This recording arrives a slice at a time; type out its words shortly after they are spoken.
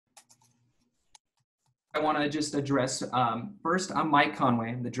I want to just address, first, I'm Mike Conway.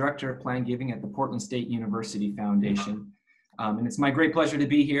 I'm the Director of Plan Giving at the Portland State University Foundation. And it's my great pleasure to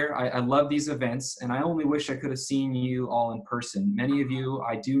be here. I love these events, and I only wish I could have seen you all in person. Many of you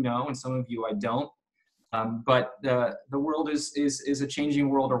I do know, and some of you I don't. But the world is a changing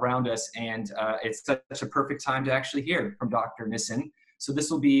world around us, and it's such a perfect time to actually hear from Dr. Nissen. So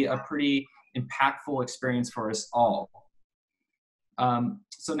this will be a pretty impactful experience for us all.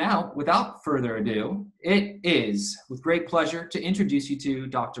 So now, without further ado, it is with great pleasure to introduce you to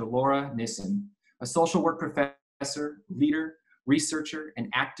Dr. Laura Nissen, a social work professor, leader, researcher,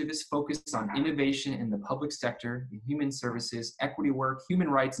 and activist focused on innovation in the public sector, human services, equity work, human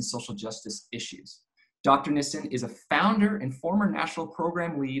rights, and social justice issues. Dr. Nissen is a founder and former national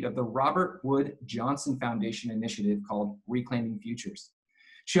program lead of the Robert Wood Johnson Foundation initiative called Reclaiming Futures.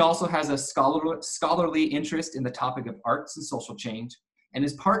 She also has a scholarly interest in the topic of arts and social change, and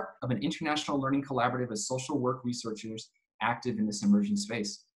is part of an international learning collaborative of social work researchers active in this emerging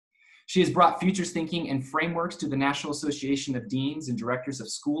space. She has brought futures thinking and frameworks to the National Association of Deans and Directors of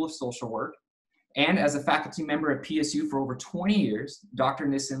School of Social Work. And as a faculty member at PSU for over 20 years, Dr.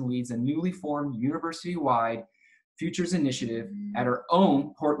 Nissen leads a newly formed university-wide futures initiative at her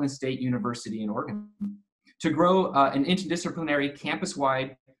own Portland State University in Oregon to grow an interdisciplinary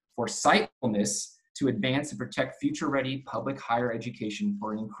campus-wide foresightfulness to advance and protect future-ready public higher education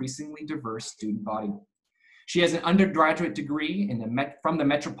for an increasingly diverse student body. She has an undergraduate degree from the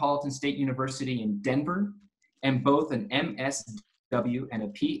Metropolitan State University in Denver, and both an MSW and a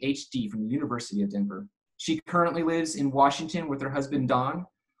PhD from the University of Denver. She currently lives in Washington with her husband, Don,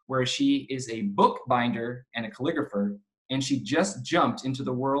 where she is a bookbinder and a calligrapher, and she just jumped into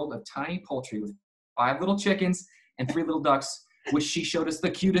the world of tiny poultry with 5 little chickens and 3 little ducks, which she showed us the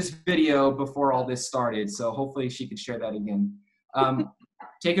cutest video before all this started. So hopefully she could share that again.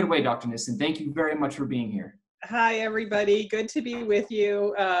 Take it away, Dr. Nissen. Thank you very much for being here. Hi, everybody. Good to be with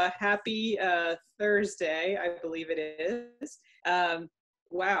you. Happy Thursday, I believe it is.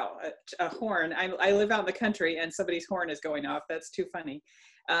 Wow, a horn. I live out in the country and somebody's horn is going off. That's too funny.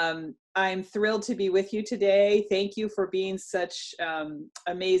 I'm thrilled to be with you today. Thank you for being such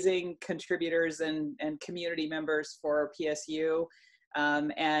amazing contributors and community members for PSU.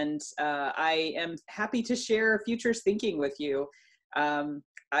 I am happy to share futures thinking with you.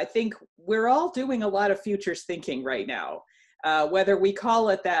 I think we're all doing a lot of futures thinking right now, whether we call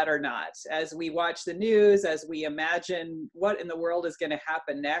it that or not. As we watch the news, as we imagine what in the world is going to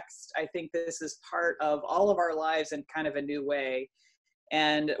happen next, I think this is part of all of our lives in kind of a new way.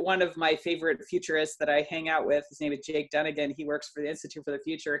 And one of my favorite futurists that I hang out with, his name is Jake Dunnigan, he works for the Institute for the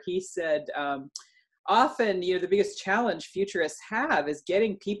Future. He said, often, the biggest challenge futurists have is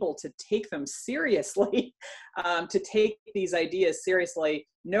getting people to take them seriously, to take these ideas seriously.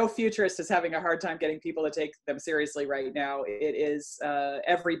 No futurist is having a hard time getting people to take them seriously right now. It is,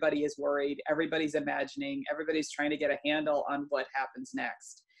 everybody is worried, everybody's imagining, everybody's trying to get a handle on what happens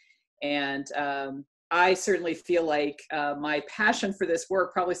next. And I certainly feel like my passion for this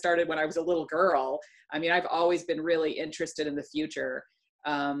work probably started when I was a little girl. I mean, I've always been really interested in the future.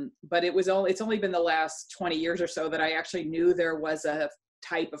 But it's only been the last 20 years or so that I actually knew there was a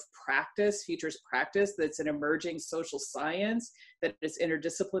type of practice, futures practice, that's an emerging social science, that is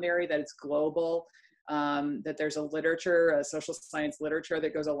interdisciplinary, that it's global, that there's a literature, a social science literature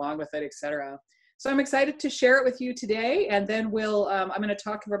that goes along with it, et cetera. So I'm excited to share it with you today, and then I'm going to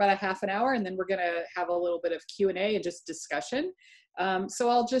talk for about a half an hour, and then we're going to have a little bit of Q&A and just discussion. So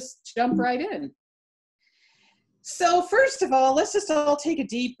I'll just jump right in. So first of all, let's just all take a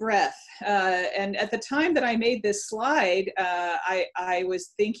deep breath. And at the time that I made this slide, I was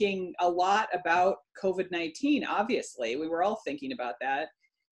thinking a lot about COVID-19, obviously. We were all thinking about that.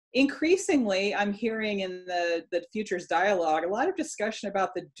 Increasingly, I'm hearing in the futures dialogue a lot of discussion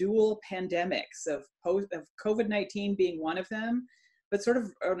about the dual pandemics of COVID-19 being one of them, but sort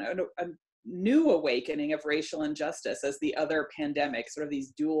of a new awakening of racial injustice as the other pandemic, sort of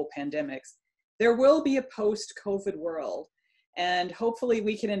these dual pandemics. There will be a post-COVID world, and hopefully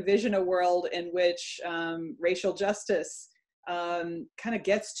we can envision a world in which racial justice kind of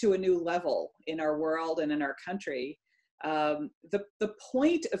gets to a new level in our world and in our country. The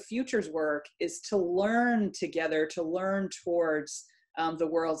point of futures work is to learn together, to learn towards the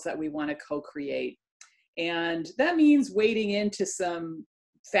worlds that we want to co-create. And that means wading into some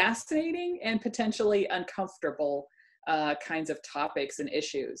fascinating and potentially uncomfortable kinds of topics and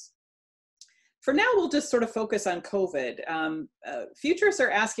issues. For now, we'll just sort of focus on COVID. Futurists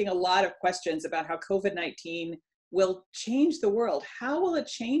are asking a lot of questions about how COVID-19 will change the world. How will it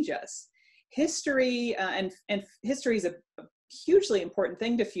change us? History, and history is a hugely important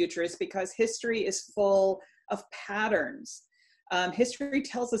thing to futurists because history is full of patterns. History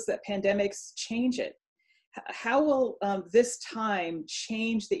tells us that pandemics change it. How will this time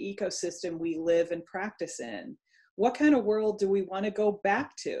change the ecosystem we live and practice in? What kind of world do we want to go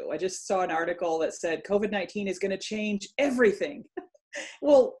back to? I just saw an article that said COVID-19 is going to change everything.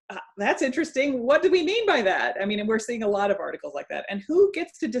 Well, that's interesting. What do we mean by that? I mean, and we're seeing a lot of articles like that. And who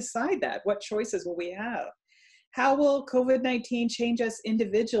gets to decide that? What choices will we have? How will COVID-19 change us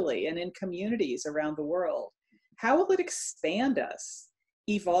individually and in communities around the world? How will it expand us,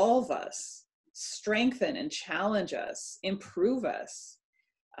 evolve us, strengthen and challenge us, improve us?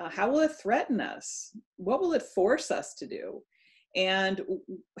 How will it threaten us? What will it force us to do? And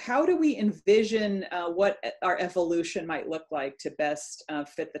how do we envision what our evolution might look like to best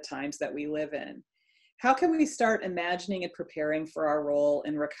fit the times that we live in? How can we start imagining and preparing for our role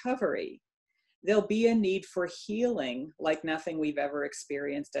in recovery? There'll be a need for healing like nothing we've ever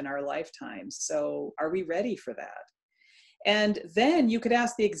experienced in our lifetimes. So are we ready for that? And then you could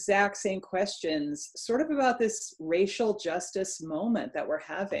ask the exact same questions sort of about this racial justice moment that we're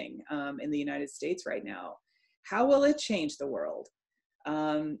having in the United States right now. How will it change the world?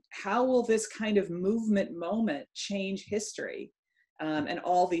 How will this kind of movement moment change history? And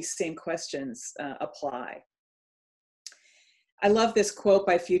all these same questions apply. I love this quote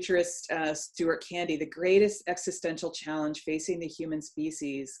by futurist Stuart Candy: "The greatest existential challenge facing the human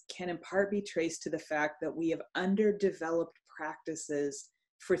species can in part be traced to the fact that we have underdeveloped practices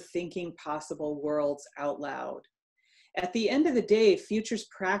for thinking possible worlds out loud." At the end of the day, futures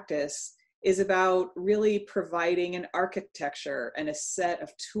practice is about really providing an architecture and a set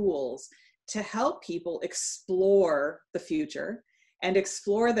of tools to help people explore the future and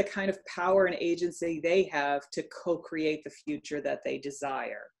explore the kind of power and agency they have to co-create the future that they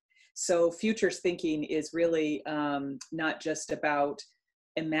desire. So futures thinking is really not just about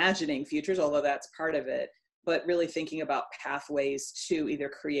imagining futures, although that's part of it, but really thinking about pathways to either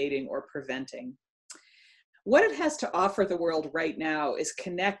creating or preventing. What it has to offer the world right now is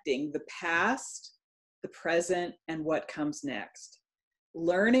connecting the past, the present, and what comes next.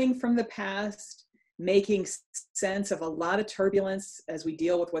 Learning from the past, making sense of a lot of turbulence as we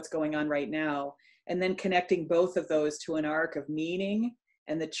deal with what's going on right now, and then connecting both of those to an arc of meaning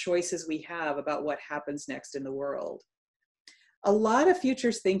and the choices we have about what happens next in the world. A lot of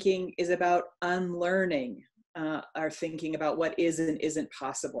futures thinking is about unlearning our thinking about what is and isn't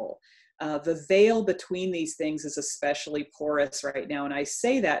possible. The veil between these things is especially porous right now. And I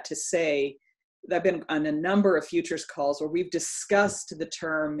say that to say that I've been on a number of futures calls where we've discussed the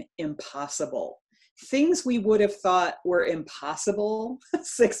term impossible. Things we would have thought were impossible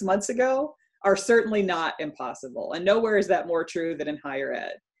 6 months ago are certainly not impossible. And nowhere is that more true than in higher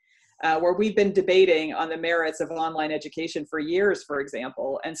ed, where we've been debating on the merits of online education for years, for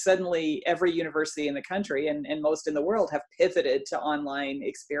example, and suddenly every university in the country and most in the world have pivoted to online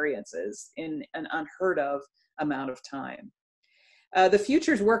experiences in an unheard of amount of time. The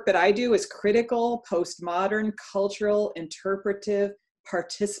futures work that I do is critical, postmodern, cultural, interpretive,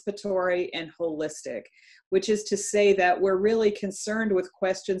 participatory, and holistic, which is to say that we're really concerned with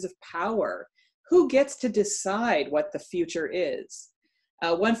questions of power. Who gets to decide what the future is?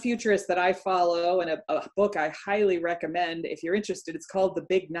 One futurist that I follow, and a book I highly recommend if you're interested, it's called The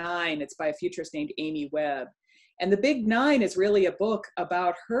Big Nine. It's by a futurist named Amy Webb. And The Big Nine is really a book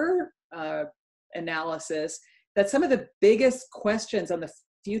about her analysis that some of the biggest questions on the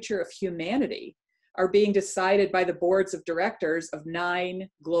future of humanity are being decided by the boards of directors of 9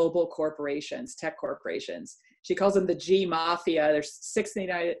 global corporations, tech corporations. She calls them the G Mafia. There's 6 in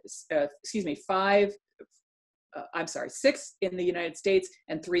the United States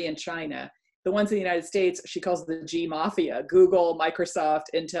and 3 in China. The ones in the United States, she calls the G Mafia: Google, Microsoft,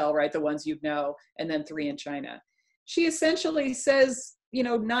 Intel, right? The ones you know, and then 3 in China. She essentially says,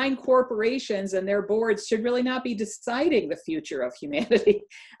 9 corporations and their boards should really not be deciding the future of humanity.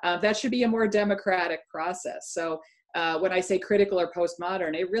 That should be a more democratic process. So when I say critical or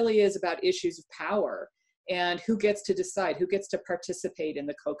postmodern, it really is about issues of power and who gets to decide, who gets to participate in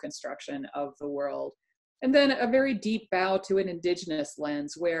the co-construction of the world. And then a very deep bow to an indigenous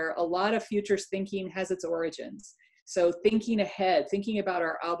lens where a lot of futures thinking has its origins. So thinking ahead, thinking about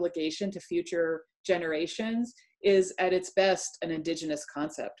our obligation to future generations is at its best an indigenous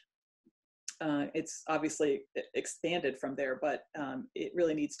concept. It's obviously expanded from there, but it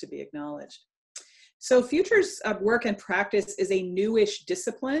really needs to be acknowledged. So futures work and practice is a newish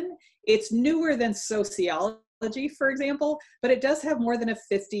discipline. It's newer than sociology, for example, but it does have more than a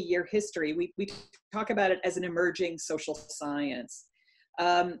 50-year history. We talk about it as an emerging social science.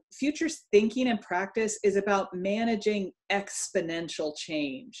 Futures thinking and practice is about managing exponential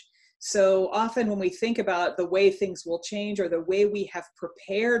change. So often when we think about the way things will change or the way we have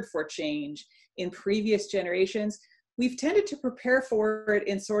prepared for change in previous generations, we've tended to prepare for it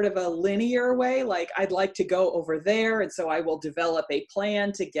in sort of a linear way, like I'd like to go over there, and so I will develop a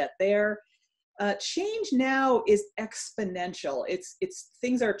plan to get there. Change now is exponential. It's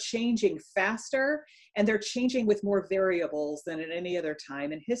things are changing faster, and they're changing with more variables than at any other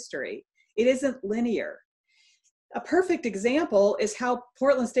time in history. It isn't linear. A perfect example is how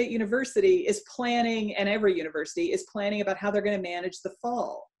Portland State University is planning, and every university is planning about how they're going to manage the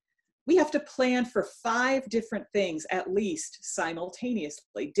fall. We have to plan for 5 different things at least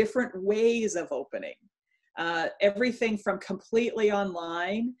simultaneously, different ways of opening. Everything from completely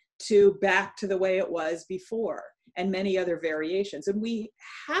online to back to the way it was before, and many other variations. And we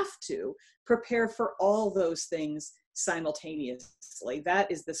have to prepare for all those things simultaneously. That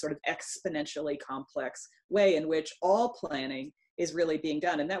is the sort of exponentially complex way in which all planning is really being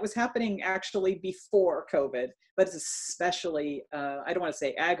done. And that was happening actually before COVID, but it's especially, I don't want to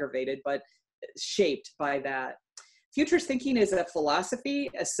say aggravated, but shaped by that. Futures thinking is a philosophy,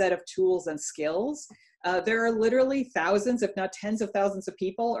 a set of tools and skills. There are literally thousands, if not tens of thousands of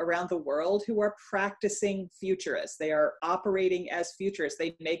people around the world who are practicing futurists. They are operating as futurists.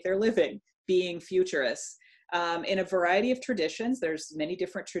 They make their living being futurists. In a variety of traditions. There's many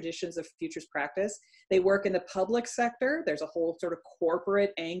different traditions of futures practice. They work in the public sector. There's a whole sort of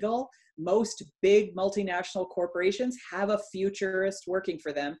corporate angle. Most big multinational corporations have a futurist working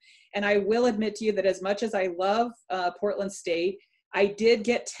for them. And I will admit to you that as much as I love Portland State, I did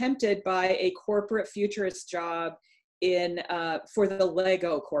get tempted by a corporate futurist job for the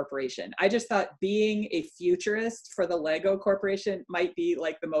Lego Corporation. I just thought being a futurist for the Lego Corporation might be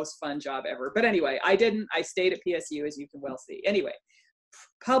like the most fun job ever. But anyway, I didn't. I stayed at PSU, as you can well see. Anyway,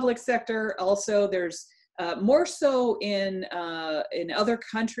 public sector also, there's more so in other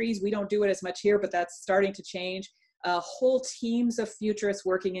countries. We don't do it as much here, but that's starting to change. Whole teams of futurists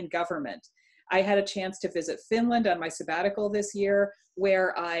working in government. I had a chance to visit Finland on my sabbatical this year,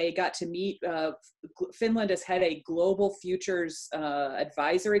 where I got to meet, Finland has had a global futures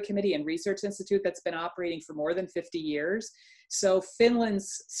advisory committee and research institute that's been operating for more than 50 years. So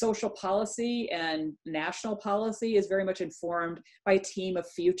Finland's social policy and national policy is very much informed by a team of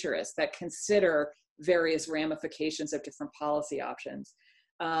futurists that consider various ramifications of different policy options.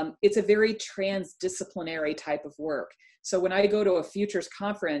 It's a very transdisciplinary type of work. So when I go to a futures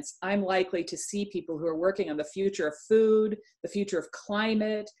conference, I'm likely to see people who are working on the future of food, the future of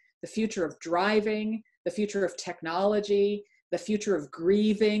climate, the future of driving, the future of technology, the future of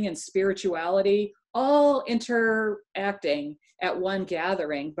grieving and spirituality, all interacting at one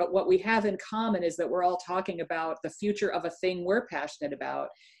gathering. But what we have in common is that we're all talking about the future of a thing we're passionate about.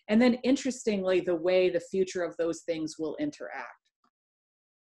 And then interestingly, the way the future of those things will interact.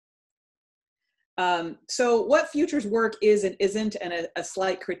 So what futures work is and isn't, and a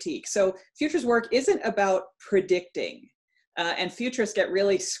slight critique. So futures work isn't about predicting, and futurists get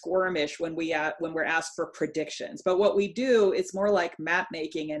really squirmish when we're asked for predictions. But what we do, it's more like map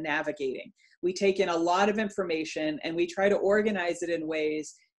making and navigating. We take in a lot of information and we try to organize it in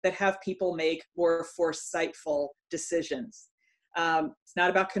ways that have people make more foresightful decisions. It's not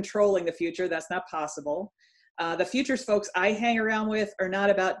about controlling the future. That's not possible. The futures folks I hang around with are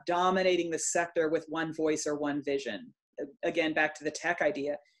not about dominating the sector with one voice or one vision. Again, back to the tech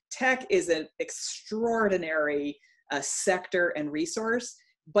idea. Tech is an extraordinary sector and resource,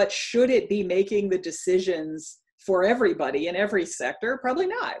 but should it be making the decisions for everybody in every sector? Probably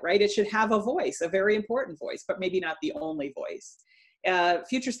not, right? It should have a voice, a very important voice, but maybe not the only voice.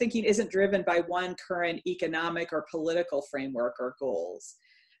 Futures thinking isn't driven by one current economic or political framework or goals.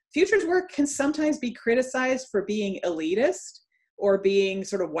 Futures work can sometimes be criticized for being elitist or being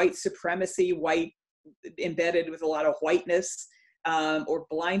sort of white supremacy, embedded with a lot of whiteness, or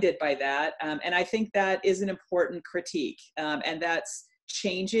blinded by that. And I think that is an important critique. And that's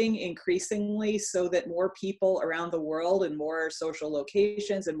changing increasingly so that more people around the world and more social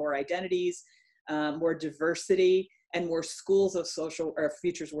locations and more identities, more diversity, and more schools of social or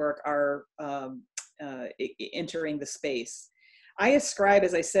futures work are entering the space. I ascribe,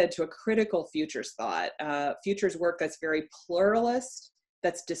 as I said, to a critical futures thought, futures work that's very pluralist,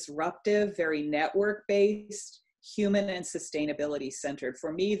 that's disruptive, very network-based, human and sustainability centered.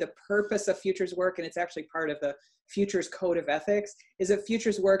 For me, the purpose of futures work, and it's actually part of the Futures Code of Ethics, is that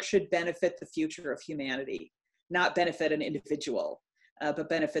futures work should benefit the future of humanity, not benefit an individual, but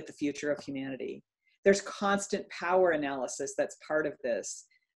benefit the future of humanity. There's constant power analysis that's part of this.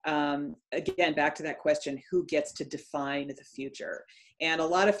 Again, back to that question, who gets to define the future? And a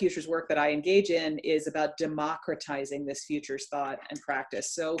lot of futures work that I engage in is about democratizing this futures thought and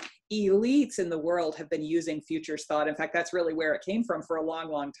practice. So elites in the world have been using futures thought. In fact, that's really where it came from for a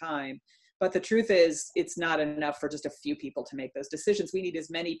long, long time. But the truth is, it's not enough for just a few people to make those decisions. We need as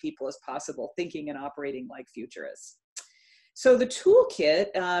many people as possible thinking and operating like futurists. So the toolkit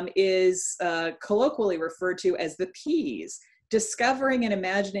is colloquially referred to as the Ps, discovering and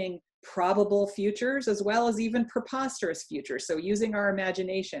imagining probable futures as well as even preposterous futures. So using our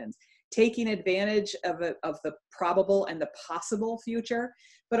imaginations, taking advantage of the probable and the possible future,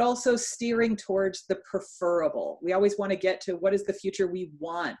 but also steering towards the preferable. We always want to get to what is the future we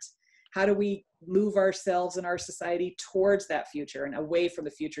want. How do we move ourselves and our society towards that future and away from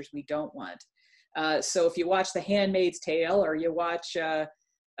the futures we don't want? So if you watch The Handmaid's Tale, or you watch,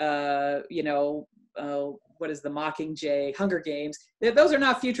 what is the Mockingjay, Hunger Games, those are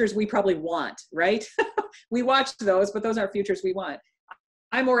not futures we probably want, right? We watched those, but those aren't futures we want.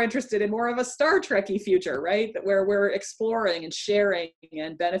 I'm more interested in more of a Star Trek-y future, right? Where we're exploring and sharing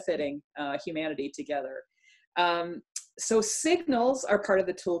and benefiting humanity together. So signals are part of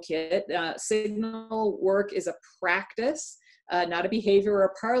the toolkit. Signal work is a practice, not a behavior or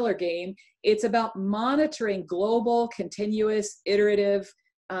a parlor game. It's about monitoring global, continuous, iterative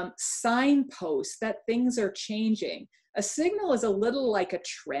signposts that things are changing. A signal is a little like a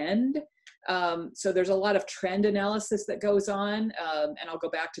trend. So there's a lot of trend analysis that goes on, and I'll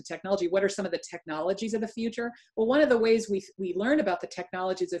go back to technology. What are some of the technologies of the future? Well, one of the ways we learn about the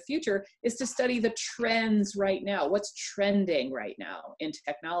technologies of the future is to study the trends right now. What's trending right now in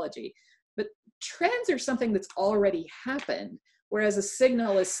technology? But trends are something that's already happened, whereas a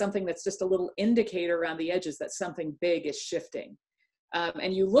signal is something that's just a little indicator around the edges that something big is shifting.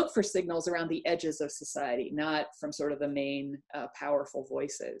 And you look for signals around the edges of society, not from sort of the main powerful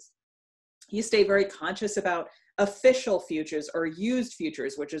voices. You stay very conscious about official futures or used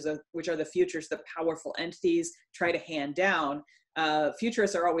futures, which are the futures that powerful entities try to hand down.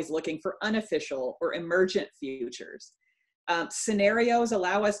 Futurists are always looking for unofficial or emergent futures. Scenarios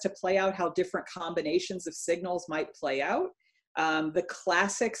allow us to play out how different combinations of signals might play out. The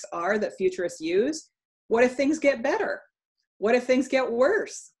classics are that futurists use: what if things get better? What if things get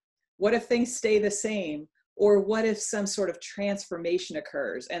worse? What if things stay the same? Or what if some sort of transformation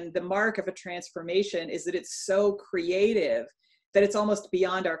occurs? And the mark of a transformation is that it's so creative that it's almost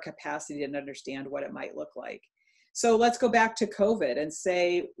beyond our capacity to understand what it might look like. So let's go back to COVID and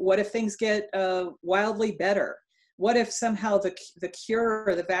say, what if things get wildly better? What if somehow the cure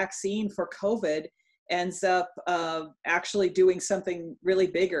or the vaccine for COVID ends up actually doing something really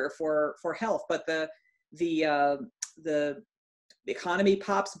bigger for health, but the economy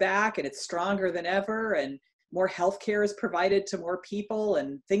pops back and it's stronger than ever, and more healthcare is provided to more people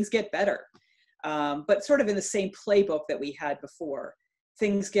and things get better. But sort of in the same playbook that we had before.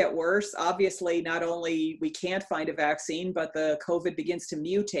 Things get worse. Obviously, not only we can't find a vaccine, but the COVID begins to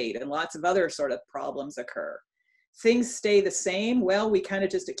mutate and lots of other sort of problems occur. Things stay the same. Well, we kind of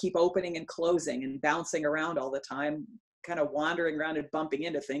just keep opening and closing and bouncing around all the time, kind of wandering around and bumping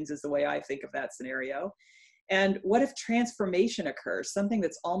into things is the way I think of that scenario. And what if transformation occurs? Something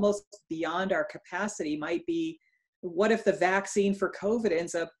that's almost beyond our capacity might be, what if the vaccine for COVID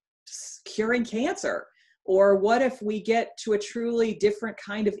ends up curing cancer? Or what if we get to a truly different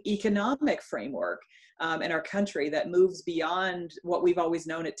kind of economic framework in our country that moves beyond what we've always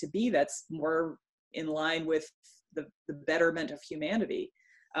known it to be, that's more in line with the betterment of humanity?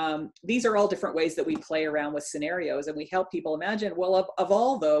 These are all different ways that we play around with scenarios, and we help people imagine, well, of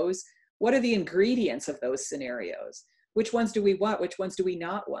all those, what are the ingredients of those scenarios? Which ones do we want? Which ones do we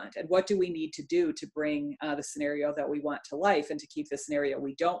not want? And what do we need to do to bring the scenario that we want to life and to keep the scenario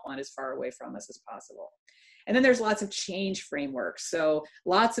we don't want as far away from us as possible? And then there's lots of change frameworks. So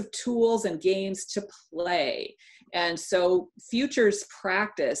lots of tools and games to play. And so futures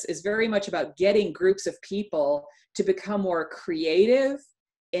practice is very much about getting groups of people to become more creative,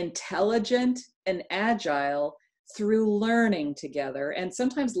 intelligent, and agile through learning together, and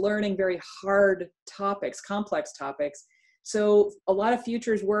sometimes learning very hard topics, complex topics. So a lot of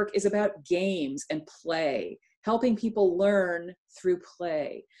futures work is about games and play, helping people learn through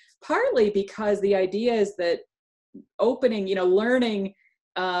play. Partly because the idea is that opening, learning,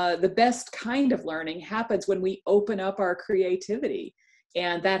 the best kind of learning happens when we open up our creativity.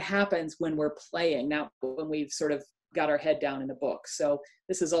 And that happens when we're playing, not when we've sort of got our head down in the book. So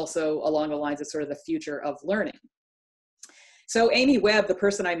this is also along the lines of sort of the future of learning. So Amy Webb, the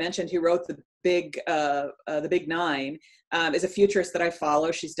person I mentioned who wrote the Big Nine, is a futurist that I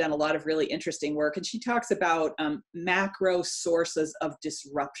follow. She's done a lot of really interesting work, and she talks about macro sources of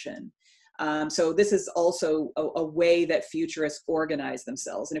disruption. So this is also a way that futurists organize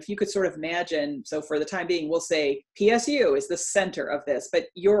themselves. And if you could sort of imagine, so for the time being, we'll say PSU is the center of this, but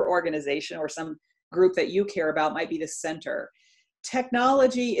your organization or some group that you care about might be the center.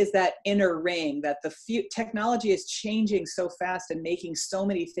 Technology is that inner ring that technology is changing so fast and making so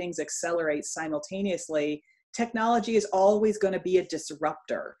many things accelerate simultaneously. Technology is always going to be a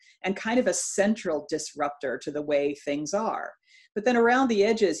disruptor and kind of a central disruptor to the way things are. But then around the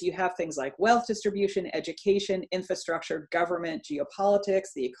edges, you have things like wealth distribution, education, infrastructure, government, geopolitics,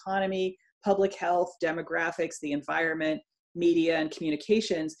 the economy, public health, demographics, the environment, media, and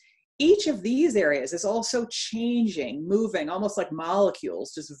communications. Each of these areas is also changing, moving, almost like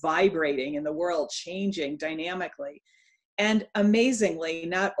molecules, just vibrating in the world, changing dynamically. And amazingly,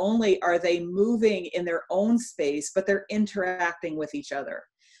 not only are they moving in their own space, but they're interacting with each other.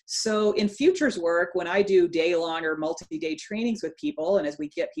 So in futures work, when I do day-long or multi-day trainings with people, and as we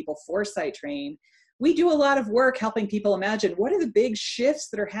get people foresight trained, we do a lot of work helping people imagine what are the big shifts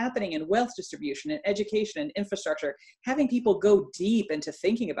that are happening in wealth distribution and education and infrastructure, having people go deep into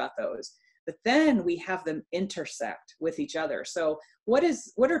thinking about those. But then we have them intersect with each other. So what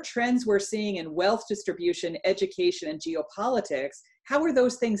are trends we're seeing in wealth distribution, education, and geopolitics? How are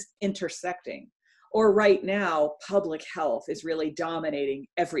those things intersecting? Or right now, public health is really dominating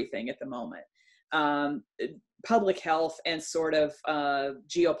everything at the moment. Public health and sort of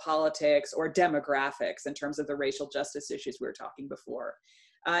geopolitics or demographics in terms of the racial justice issues we were talking before.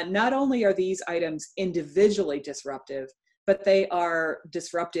 Not only are these items individually disruptive, but they are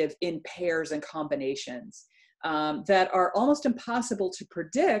disruptive in pairs and combinations that are almost impossible to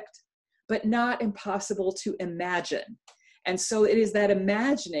predict, but not impossible to imagine. And so it is that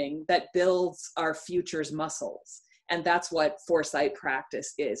imagining that builds our future's muscles. And that's what foresight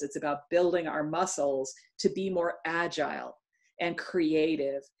practice is. It's about building our muscles to be more agile and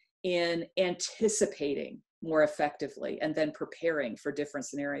creative in anticipating more effectively and then preparing for different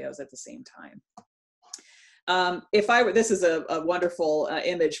scenarios at the same time. This is a wonderful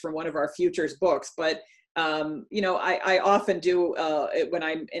image from one of our futures books, but I often do when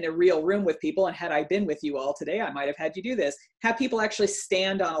I'm in a real room with people, and had I been with you all today, I might have had you do this, have people actually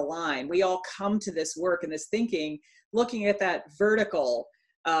stand on a line. We all come to this work and this thinking, looking at that vertical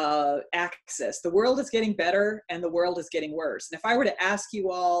axis. The world is getting better and the world is getting worse. And if I were to ask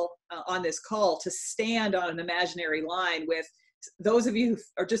you all on this call to stand on an imaginary line with those of you who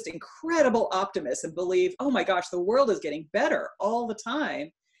are just incredible optimists and believe, oh my gosh, the world is getting better all the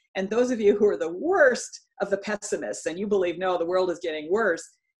time, and those of you who are the worst of the pessimists and you believe, no, the world is getting worse,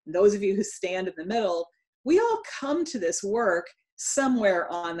 and those of you who stand in the middle, we all come to this work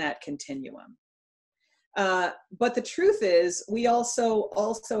somewhere on that continuum. But the truth is, we also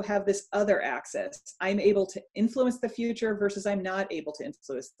have this other axis. I'm able to influence the future versus I'm not able to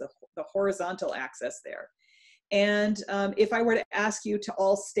influence the horizontal axis there. And if I were to ask you to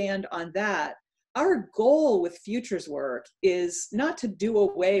all stand on that, our goal with futures work is not to do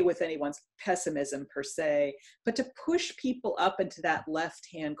away with anyone's pessimism per se, but to push people up into that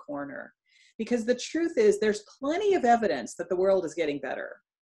left-hand corner. Because the truth is, there's plenty of evidence that the world is getting better.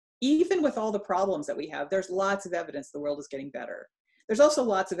 Even with all the problems that we have, there's lots of evidence the world is getting better. There's also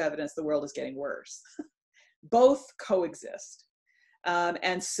lots of evidence the world is getting worse. Both coexist.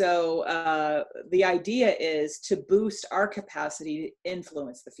 And so the idea is to boost our capacity to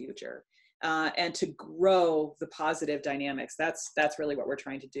influence the future and to grow the positive dynamics. That's really what we're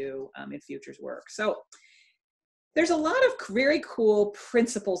trying to do in futures work. So there's a lot of very cool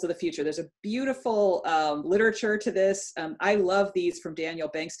principles of the future. There's a beautiful literature to this. I love these from Daniel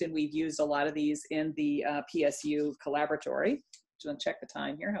Bankston. We've used a lot of these in the PSU Collaboratory. Just want to check the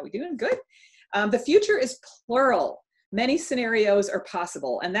time here. How are we doing? Good. The future is plural. Many scenarios are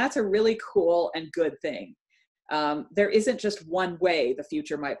possible, and that's a really cool and good thing. There isn't just one way the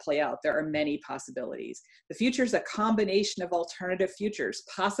future might play out. There are many possibilities. The future is a combination of alternative futures,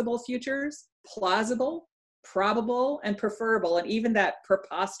 possible futures, plausible, probable, and preferable, and even that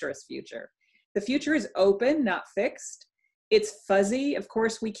preposterous future. The future is open, not fixed. It's fuzzy. Of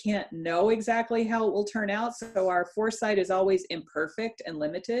course, we can't know exactly how it will turn out, so our foresight is always imperfect and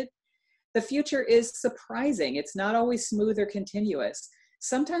limited. The future is surprising. It's not always smooth or continuous.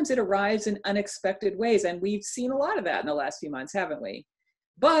 Sometimes it arrives in unexpected ways, and we've seen a lot of that in the last few months, haven't we?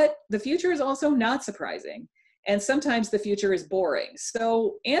 But the future is also not surprising, and sometimes the future is boring.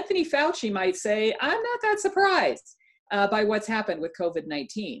 So Anthony Fauci might say, I'm not that surprised by what's happened with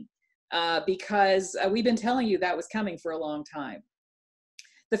COVID-19 because we've been telling you that was coming for a long time.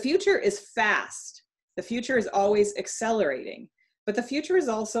 The future is fast. The future is always accelerating, but the future is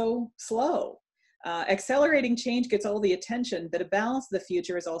also slow. Accelerating change gets all the attention, but a balance of the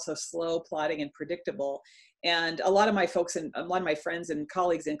future is also slow, plodding, and predictable. And a lot of my folks and a lot of my friends and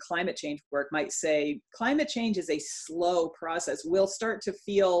colleagues in climate change work might say climate change is a slow process. We'll start to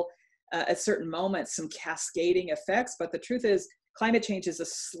feel at certain moments some cascading effects, but the truth is climate change is a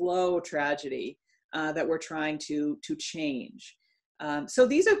slow tragedy that we're trying to change. So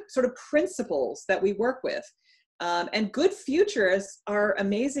these are sort of principles that we work with. And good futurists are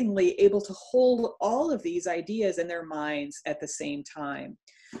amazingly able to hold all of these ideas in their minds at the same time.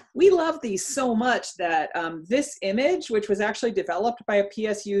 We love these so much that this image, which was actually developed by a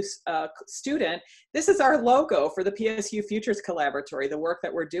PSU student, this is our logo for the PSU Futures Collaboratory, the work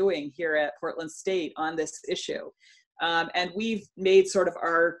that we're doing here at Portland State on this issue. And we've made sort of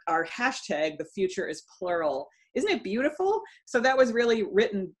our hashtag, the future is plural. Isn't it beautiful? So that was really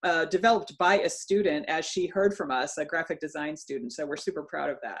developed by a student as she heard from us, a graphic design student. So we're super proud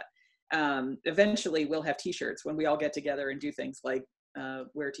of that. Eventually we'll have t-shirts when we all get together and do things like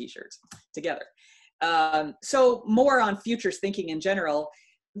wear t-shirts together. So more on futures thinking in general.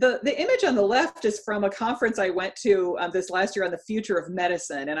 The image on the left is from a conference I went to this last year on the future of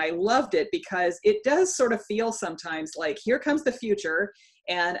medicine. And I loved it because it does sort of feel sometimes like here comes the future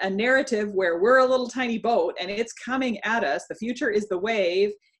and a narrative where we're a little tiny boat and it's coming at us. The future is the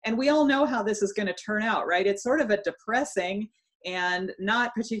wave. And we all know how this is going to turn out, right? It's sort of a depressing and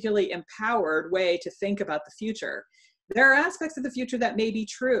not particularly empowered way to think about the future. There are aspects of the future that may be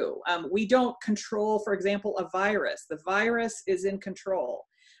true. We don't control, for example, a virus. The virus is in control.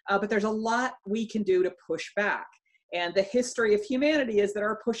 But there's a lot we can do to push back. And the history of humanity is that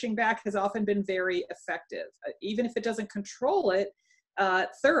our pushing back has often been very effective. Even if it doesn't control it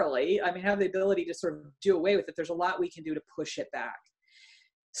thoroughly, I mean, have the ability to sort of do away with it, there's a lot we can do to push it back.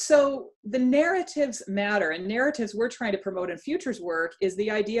 So the narratives matter, and narratives we're trying to promote in futures work is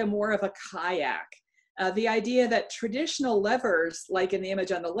the idea more of a kayak. The idea that traditional levers, like in the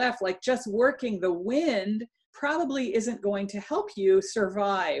image on the left, like just working the wind probably isn't going to help you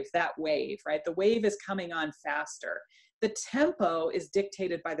survive that wave, right? The wave is coming on faster. The tempo is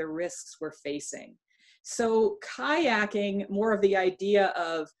dictated by the risks we're facing. So kayaking, more of the idea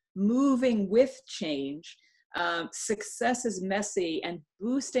of moving with change, success is messy, and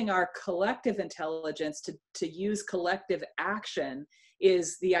boosting our collective intelligence to use collective action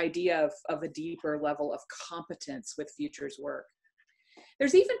is the idea of a deeper level of competence with futures work.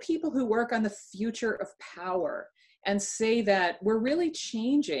 There's even people who work on the future of power and say that we're really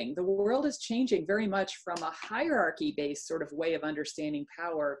changing. The world is changing very much from a hierarchy-based sort of way of understanding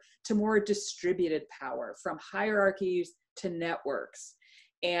power to more distributed power, from hierarchies to networks.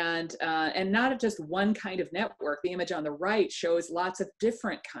 And not just one kind of network. The image on the right shows lots of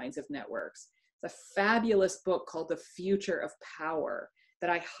different kinds of networks. It's a fabulous book called The Future of Power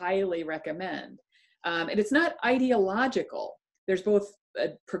that I highly recommend. And it's not ideological. There's both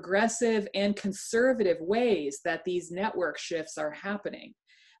progressive and conservative ways that these network shifts are happening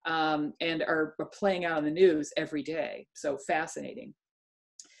and are playing out on the news every day. So fascinating.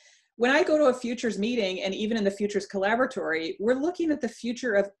 When I go to a futures meeting, and even in the Futures Collaboratory, we're looking at the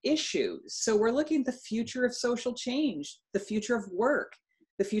future of issues. So we're looking at the future of social change, the future of work,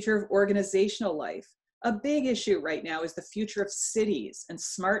 the future of organizational life. A big issue right now is the future of cities and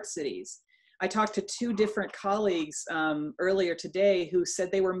smart cities. I talked to two different colleagues earlier today who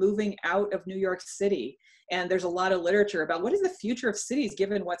said they were moving out of New York City. And there's a lot of literature about what is the future of cities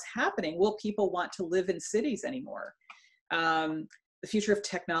given what's happening? Will people want to live in cities anymore? The future of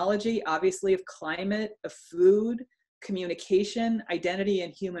technology, obviously of climate, of food, communication, identity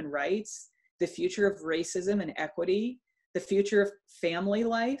and human rights, the future of racism and equity, the future of family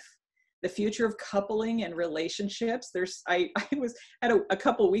life, the future of coupling and relationships. I was at a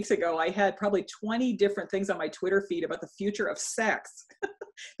couple of weeks ago, I had probably 20 different things on my Twitter feed about the future of sex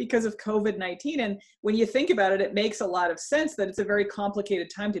because of COVID-19. And when you think about it, it makes a lot of sense that it's a very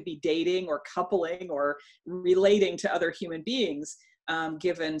complicated time to be dating or coupling or relating to other human beings,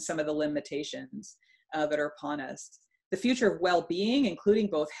 given some of the limitations that are upon us. The future of well-being, including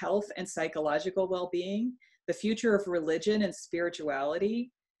both health and psychological well-being, the future of religion and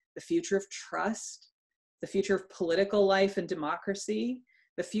spirituality, the future of trust, the future of political life and democracy,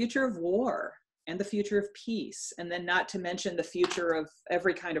 the future of war, and the future of peace, and then not to mention the future of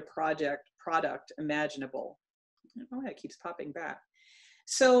every kind of product imaginable. Oh, it keeps popping back.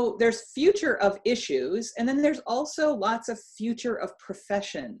 So there's future of issues, and then there's also lots of future of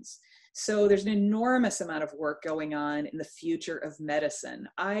professions. So there's an enormous amount of work going on in the future of medicine.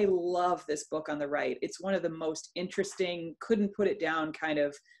 I love this book on the right. It's one of the most interesting, couldn't put it down kind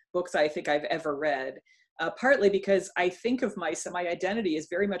of books I think I've ever read. Partly because I think of my identity is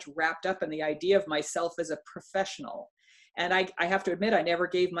very much wrapped up in the idea of myself as a professional. And I have to admit, I never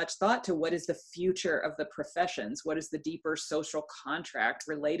gave much thought to what is the future of the professions? What is the deeper social contract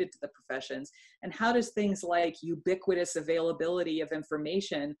related to the professions? And how does things like ubiquitous availability of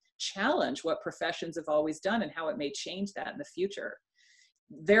information challenge what professions have always done and how it may change that in the future?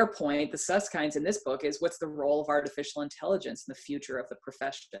 Their point, the Suskind's in this book, is what's the role of artificial intelligence in the future of the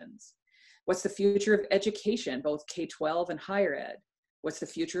professions? What's the future of education, both K-12 and higher ed? What's the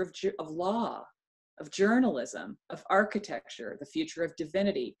future of law, of journalism, of architecture, the future of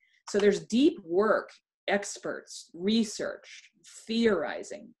divinity? So there's deep work, experts, research,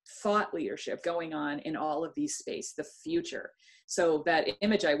 theorizing, thought leadership going on in all of these spaces, the future. So that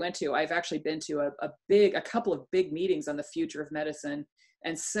image I went to, I've actually been to a couple of big meetings on the future of medicine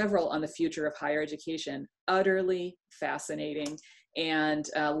and several on the future of higher education. Utterly fascinating, and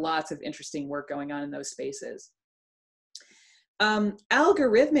lots of interesting work going on in those spaces.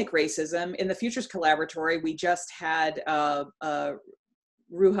 Algorithmic racism in the Futures Collaboratory, we just had Ruha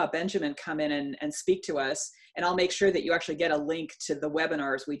Benjamin come in and speak to us, and I'll make sure that you actually get a link to the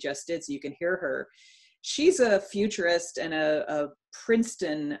webinars we just did so you can hear her. She's a futurist and a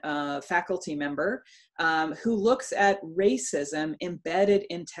Princeton faculty member who looks at racism embedded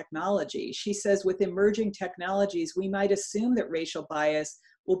in technology. She says with emerging technologies, we might assume that racial bias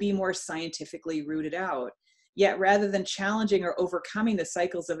will be more scientifically rooted out. Yet rather than challenging or overcoming the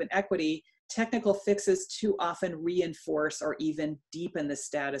cycles of inequity, technical fixes too often reinforce or even deepen the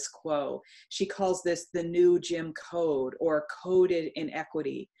status quo. She calls this the new Jim Code, or coded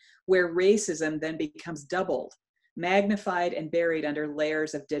inequity, where racism then becomes doubled, magnified and buried under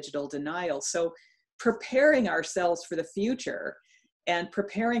layers of digital denial. So preparing ourselves for the future and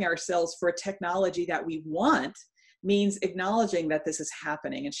preparing ourselves for a technology that we want means acknowledging that this is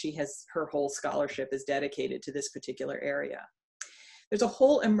happening, and her whole scholarship is dedicated to this particular area. There's a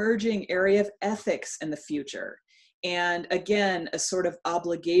whole emerging area of ethics in the future. And again, a sort of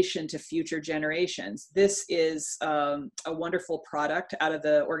obligation to future generations. This is a wonderful product out of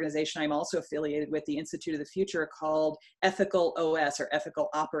the organization I'm also affiliated with, the Institute of the Future, called Ethical OS, or Ethical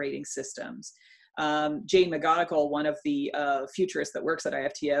Operating Systems. Jane McGonigal, one of the futurists that works at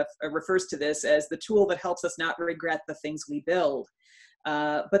IFTF, refers to this as the tool that helps us not regret the things we build.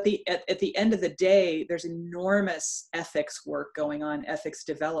 But at the end of the day, there's enormous ethics work going on, ethics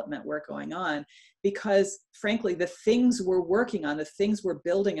development work going on, because frankly, the things we're working on, the things we're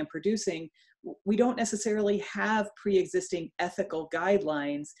building and producing, we don't necessarily have pre-existing ethical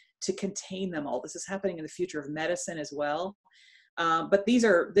guidelines to contain them all. This is happening in the future of medicine as well. But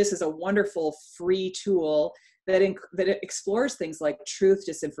this is a wonderful free tool that explores things like truth,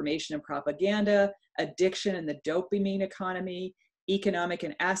 disinformation, and propaganda, addiction and the dopamine economy, economic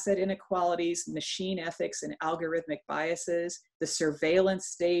and asset inequalities, machine ethics and algorithmic biases, the surveillance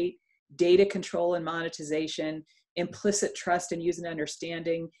state, data control and monetization, implicit trust and use and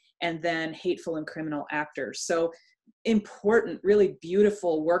understanding, and then hateful and criminal actors. So important, really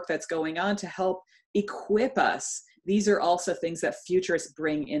beautiful work that's going on to help equip us. These are also things that futurists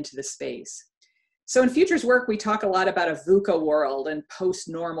bring into the space. So in futures work, we talk a lot about a VUCA world and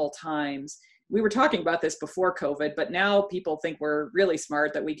post-normal times. We were talking about this before COVID, but now people think we're really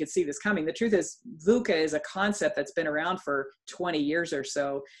smart that we could see this coming. The truth is, VUCA is a concept that's been around for 20 years or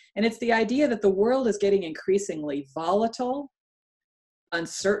so. And it's the idea that the world is getting increasingly volatile,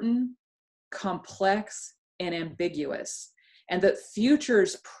 uncertain, complex, and ambiguous. And that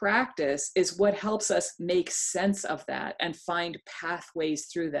futures practice is what helps us make sense of that and find pathways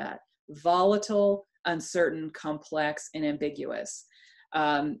through that. Volatile, uncertain, complex, and ambiguous.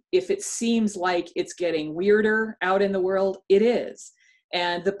 If it seems like it's getting weirder out in the world, it is.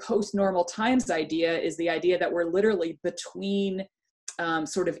 And the post-normal times idea is the idea that we're literally between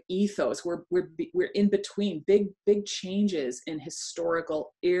sort of ethos. We're in between big changes in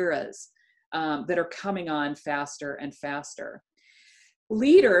historical eras that are coming on faster and faster.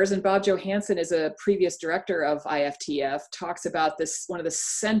 Leaders, and Bob Johansson is a previous director of IFTF, talks about this, one of the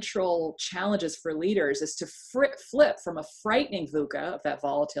central challenges for leaders is to flip from a frightening VUCA of that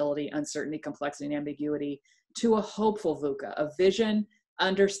volatility, uncertainty, complexity, and ambiguity to a hopeful VUCA of vision,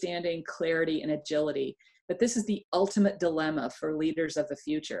 understanding, clarity, and agility. But this is the ultimate dilemma for leaders of the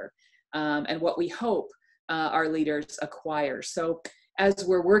future, and what we hope our leaders acquire. So as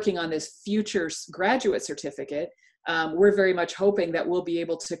we're working on this futures graduate certificate, we're very much hoping that we'll be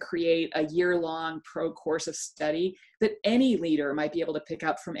able to create a year-long pro course of study that any leader might be able to pick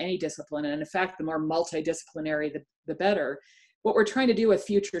up from any discipline. And in fact, the more multidisciplinary, the better. What we're trying to do with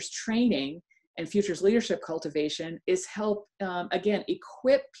futures training and futures leadership cultivation is help, again,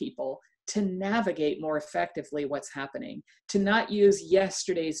 equip people to navigate more effectively what's happening, to not use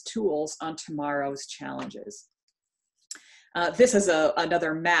yesterday's tools on tomorrow's challenges. This is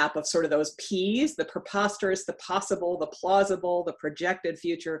another map of sort of those P's: the preposterous, the possible, the plausible, the projected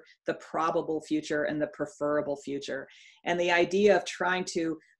future, the probable future, and the preferable future. And the idea of trying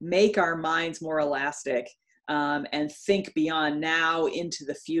to make our minds more elastic and think beyond now into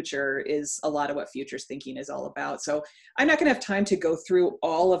the future is a lot of what futures thinking is all about. So I'm not going to have time to go through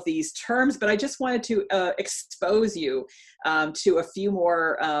all of these terms, but I just wanted to expose you to a few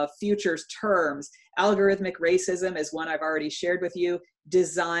more futures terms. Algorithmic racism is one I've already shared with you.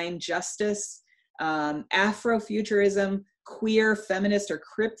 Design justice, Afrofuturism, queer, feminist, or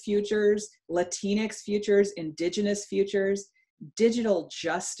crip futures, Latinx futures, indigenous futures, digital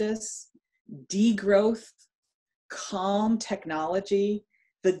justice, degrowth, calm technology,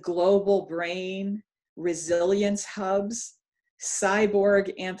 the global brain, resilience hubs,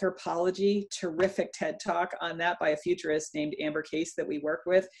 cyborg anthropology. Terrific TED Talk on that by a futurist named Amber Case that we work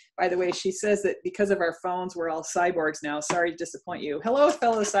with. By the way, she says that because of our phones, we're all cyborgs now. Sorry to disappoint you. Hello,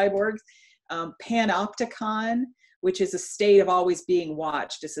 fellow cyborgs. Panopticon, which is a state of always being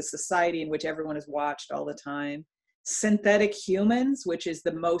watched. It's a society in which everyone is watched all the time. Synthetic humans, which is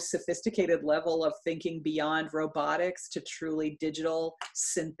the most sophisticated level of thinking beyond robotics to truly digital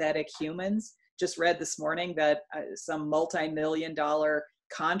synthetic humans. Just read this morning that some multi-million-dollar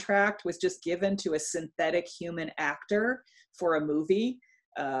contract was just given to a synthetic human actor for a movie.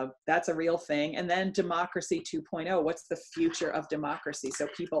 That's a real thing. And then democracy 2.0, what's the future of democracy? So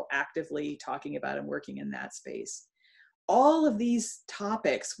people actively talking about and working in that space. All of these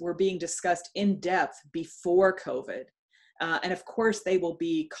topics were being discussed in depth before COVID. And of course, they will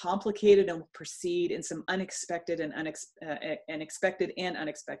be complicated and will proceed in some unexpected and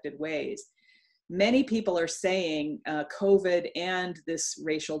unexpected ways. Many people are saying COVID and this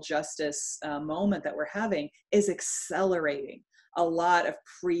racial justice moment that we're having is accelerating a lot of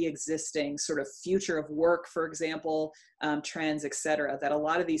pre-existing sort of future of work, for example, trends, et cetera, that a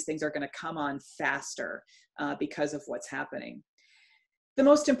lot of these things are going to come on faster because of what's happening. The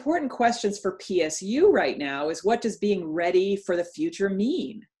most important questions for PSU right now is, what does being ready for the future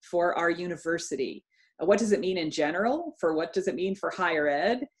mean for our university? What does it mean in general? For what does it mean for higher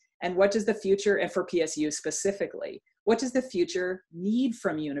ed? And what does the future, and for PSU specifically, what does the future need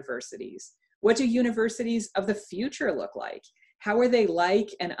from universities? What do universities of the future look like? How are they like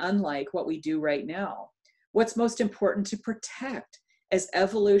and unlike what we do right now? What's most important to protect as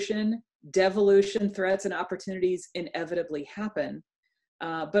evolution, devolution, threats, and opportunities inevitably happen?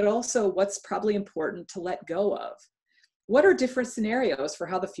 But also what's probably important to let go of? What are different scenarios for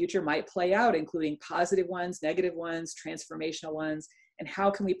how the future might play out, including positive ones, negative ones, transformational ones, and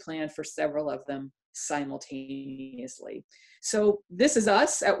how can we plan for several of them simultaneously? So this is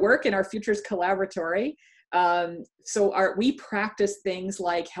us at work in our Futures Collaboratory. We practice things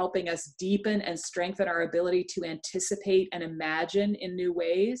like helping us deepen and strengthen our ability to anticipate and imagine in new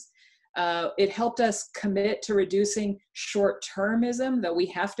ways. It helped us commit to reducing short-termism, though we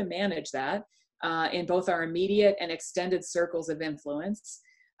have to manage that in both our immediate and extended circles of influence.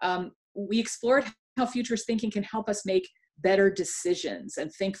 We explored how futures thinking can help us make better decisions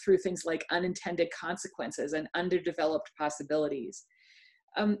and think through things like unintended consequences and underdeveloped possibilities.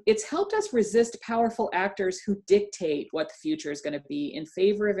 It's helped us resist powerful actors who dictate what the future is going to be in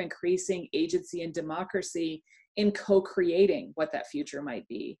favor of increasing agency and democracy in co-creating what that future might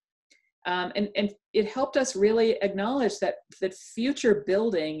be. And it helped us really acknowledge that future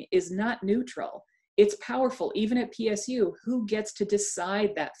building is not neutral. It's powerful. Even at PSU, who gets to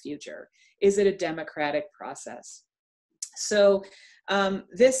decide that future? Is it a democratic process? So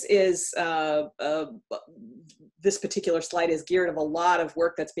this particular slide is geared of a lot of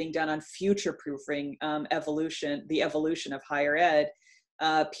work that's being done on future-proofing the evolution of higher ed.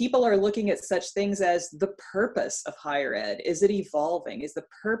 People are looking at such things as the purpose of higher ed. Is it evolving? Is the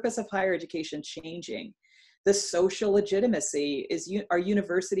purpose of higher education changing? The social legitimacy, are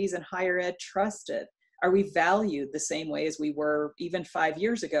universities and higher ed trusted? Are we valued the same way as we were even 5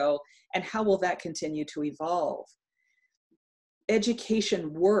 years ago? And how will that continue to evolve?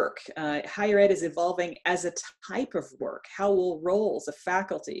 Education work, higher ed is evolving as a type of work. How will roles of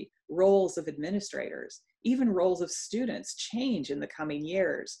faculty, roles of administrators, even roles of students change in the coming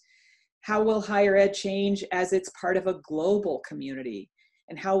years? How will higher ed change as it's part of a global community?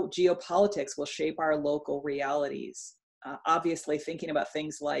 And how geopolitics will shape our local realities? Obviously thinking about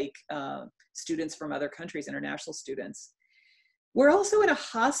things like students from other countries, international students. We're also in a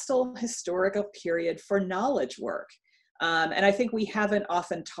hostile historical period for knowledge work. And I think we haven't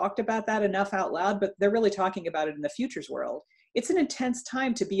often talked about that enough out loud, but they're really talking about it in the futures world. It's an intense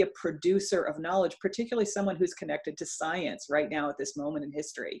time to be a producer of knowledge, particularly someone who's connected to science right now at this moment in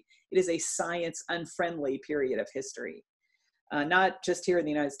history. It is a science unfriendly period of history, not just here in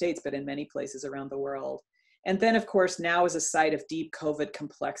the United States, but in many places around the world. And then, of course, now is a site of deep COVID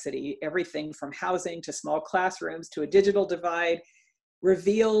complexity, everything from housing to small classrooms to a digital divide,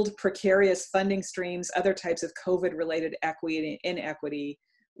 revealed precarious funding streams, other types of COVID-related equity and inequity.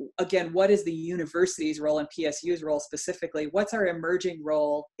 Again, what is the university's role and PSU's role specifically? What's our emerging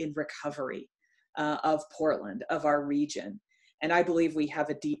role in recovery of Portland, of our region? And I believe we have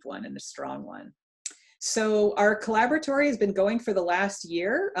a deep one and a strong one. So our collaboratory has been going for the last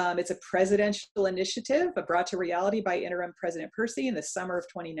year. It's a presidential initiative brought to reality by Interim President Percy in the summer of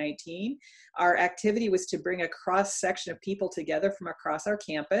 2019. Our activity was to bring a cross-section of people together from across our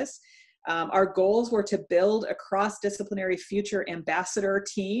campus. Our goals were to build a cross-disciplinary future ambassador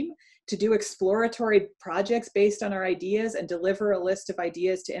team to do exploratory projects based on our ideas and deliver a list of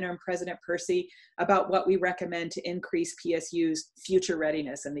ideas to Interim President Percy about what we recommend to increase PSU's future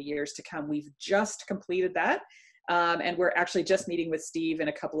readiness in the years to come. We've just completed that. And we're actually just meeting with Steve in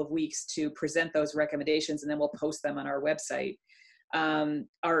a couple of weeks to present those recommendations, and then we'll post them on our website.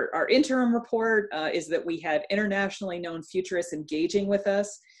 Our interim report is that we had internationally known futurists engaging with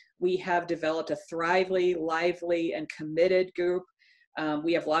us. We have developed a thrively, lively, and committed group.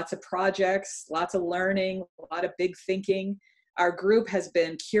 We have lots of projects, lots of learning, a lot of big thinking. Our group has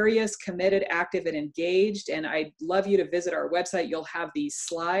been curious, committed, active, and engaged, and I'd love you to visit our website. You'll have these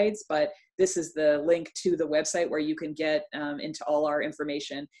slides, but this is the link to the website where you can get into all our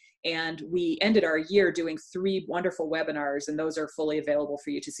information. And we ended our year doing 3 wonderful webinars, and those are fully available for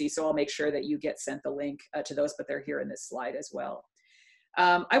you to see. So I'll make sure that you get sent the link to those, but they're here in this slide as well.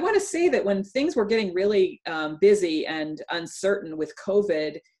 I want to say that when things were getting really busy and uncertain with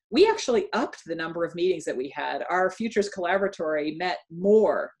COVID, we actually upped the number of meetings that we had. Our Futures Collaboratory met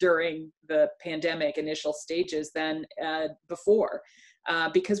more during the pandemic initial stages than before,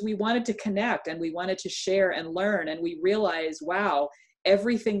 because we wanted to connect and we wanted to share and learn, and we realized, wow,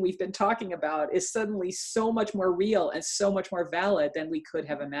 everything we've been talking about is suddenly so much more real and so much more valid than we could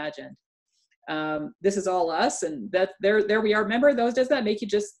have imagined. This is all us, and that there we are. Remember those, does that make you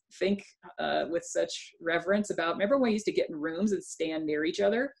just think with such reverence about, remember when we used to get in rooms and stand near each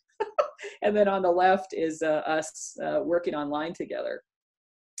other? And then on the left is us working online together.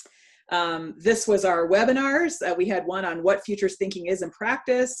 This was our webinars. We had one on what futures thinking is in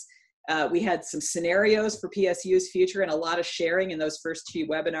practice. We had some scenarios for PSU's future and a lot of sharing in those first 2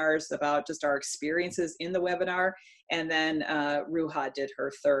 webinars about just our experiences in the webinar. And then Ruha did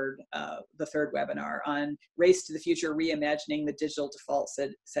her the third webinar on Race to the Future, Reimagining the Digital Default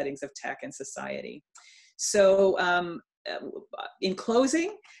Settings of Tech and Society. So in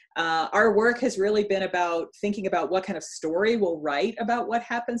closing, our work has really been about thinking about what kind of story we'll write about what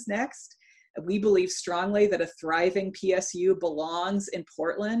happens next. We believe strongly that a thriving PSU belongs in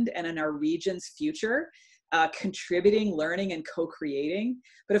Portland and in our region's future, contributing, learning, and co-creating.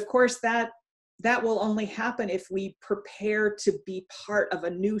 But of course, that will only happen if we prepare to be part of a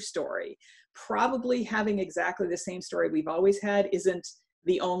new story. Probably having exactly the same story we've always had isn't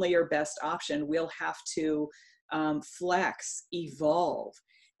the only or best option. We'll have to flex, evolve.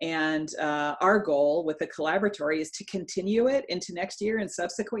 And our goal with the collaboratory is to continue it into next year and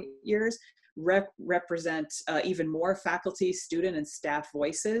subsequent years, represent even more faculty, student, and staff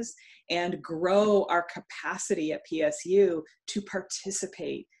voices, and grow our capacity at PSU to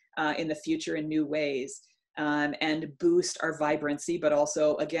participate in the future in new ways, and boost our vibrancy, but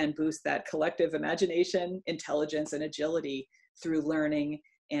also, again, boost that collective imagination, intelligence, and agility through learning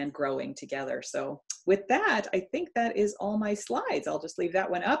and growing together. So with that, I think that is all my slides. I'll just leave that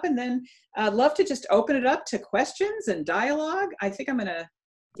one up, and then I'd love to just open it up to questions and dialogue. I think I'm gonna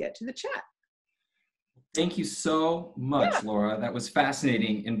get to the chat. Thank you so much, Laura. That was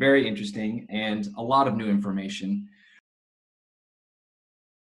fascinating and very interesting, and a lot of new information.